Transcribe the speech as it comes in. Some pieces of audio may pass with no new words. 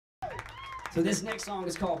So this next song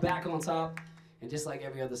is called Back on Top, and just like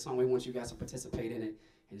every other song, we want you guys to participate in it.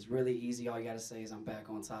 And it's really easy. All you gotta say is I'm back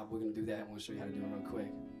on top. We're gonna do that, and we'll show you how to do it real quick.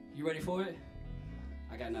 You ready for it?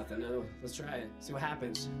 I got nothing. No, let's try it. See what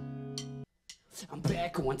happens. I'm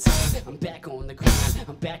back on top, I'm back on the grind,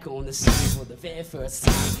 I'm back on the scene for the very first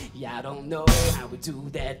time. Yeah, I don't know how we do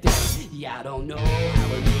that thing. Yeah, I don't know how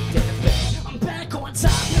we make that thing. I'm back on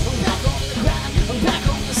top, I'm back on the grind, I'm back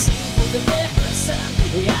on the scene for the very first time.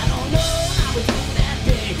 Yeah, I don't know how we do that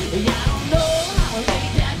thing. Yeah, I don't know how we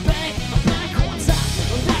make that bang. I'm back on top,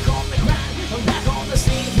 I'm back on the grind, I'm back on the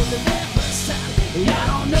scene for the very first time. Yeah, I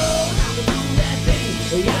don't know how we do that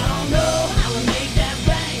thing. Yeah, I don't know how we make that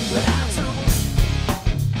bang, but I do.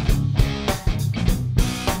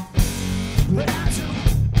 But I do.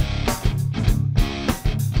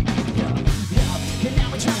 And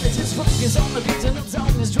now we're trying to just focus on the beats and the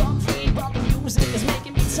tone is drug-free, but the music is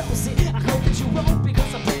making me toasty. I hope that you won't,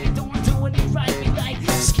 because I'm really doing it right. We like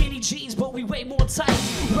skinny jeans, but we way more tight.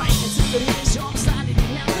 Right into the mix, yo, I'm sliding it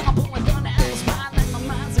now. I'm pulling down the L's, mine like my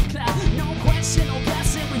mind's a cloud. No question, no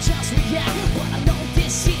guessing, we just react. But I know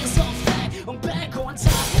this is a fact. I'm back on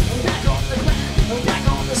top, I'm back on the grind, I'm back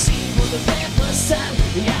on the scene for the very first time.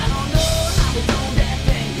 Yeah, I don't know how we do that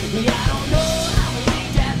thing. Yeah, I don't know how we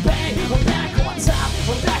make that bang. I'm back on top,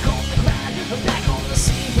 I'm back on the grind, I'm back on the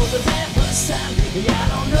scene for the very first time. Yeah,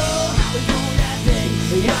 I don't know how we do that thing.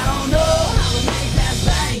 Yeah, I don't know how we make that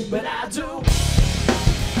bang, but I do.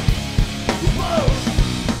 Whoa,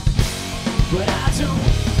 but I do.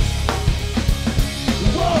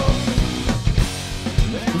 Whoa,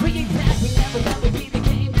 bring it back, we never be the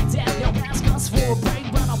game to death. They'll ask us for a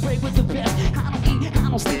break, but I'll break with the best. I don't eat, I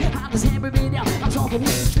don't sleep, I just hammer it out. I'm talking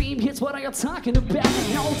mainstream hits, what are you talking about?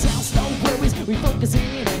 No doubts, no worries, we focusing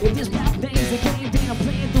in. If this rap thing's the game, then I'm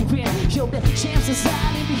playing the win. Show the champs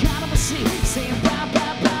inside and behind of a seat, saying bye,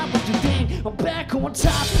 bye, bye, what you think? I'm back on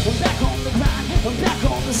top, I'm back on the grind, I'm back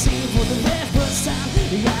on the scene for the very first time.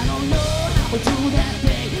 Yeah, I don't know how we do that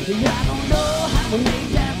thing. Yeah, I don't know how we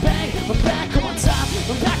make that bang. I'm back on top,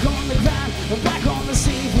 I'm back on the grind, I'm back on the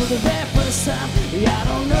scene for the very first time. Yeah, I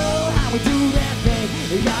don't know how we do that thing.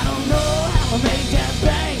 Yeah, I don't know how we make that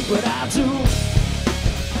bang, but I do.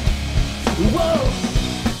 Whoa,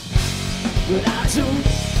 but I do.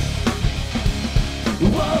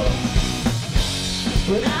 Whoa,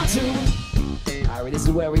 but I do. Alright, this is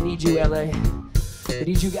where we need you, LA. We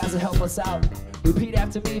need you guys to help us out. Repeat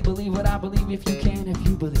after me, believe what I believe if you can, if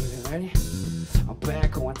you believe it. Ready? I'm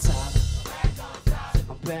back on top.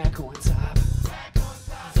 I'm back on top.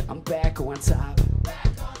 I'm back on top.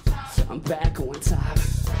 I'm back on top.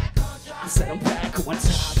 I said I'm back on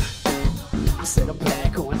top. I said I'm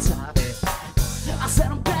back on top. I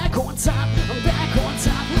said I'm back on top. I'm back on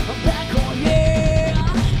top. I'm back on, yeah.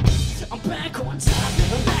 I'm back on top.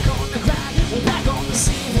 I'm back on the grind. I'm back on the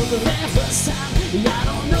scene for the very first time. Yeah, I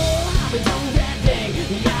don't know how we do that thing.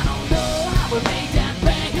 Yeah, I don't know how we make that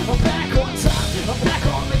bang. I'm back on top. I'm back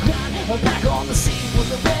on the grind. I'm back on the scene for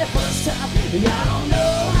the very first time. Yeah, I don't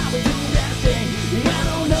know how we do that thing. Yeah, I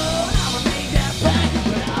don't know how we make that bang,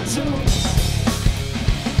 but I do.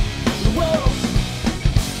 Whoa,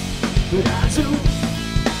 but I do.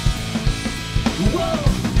 Whoa,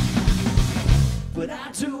 but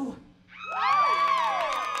I do.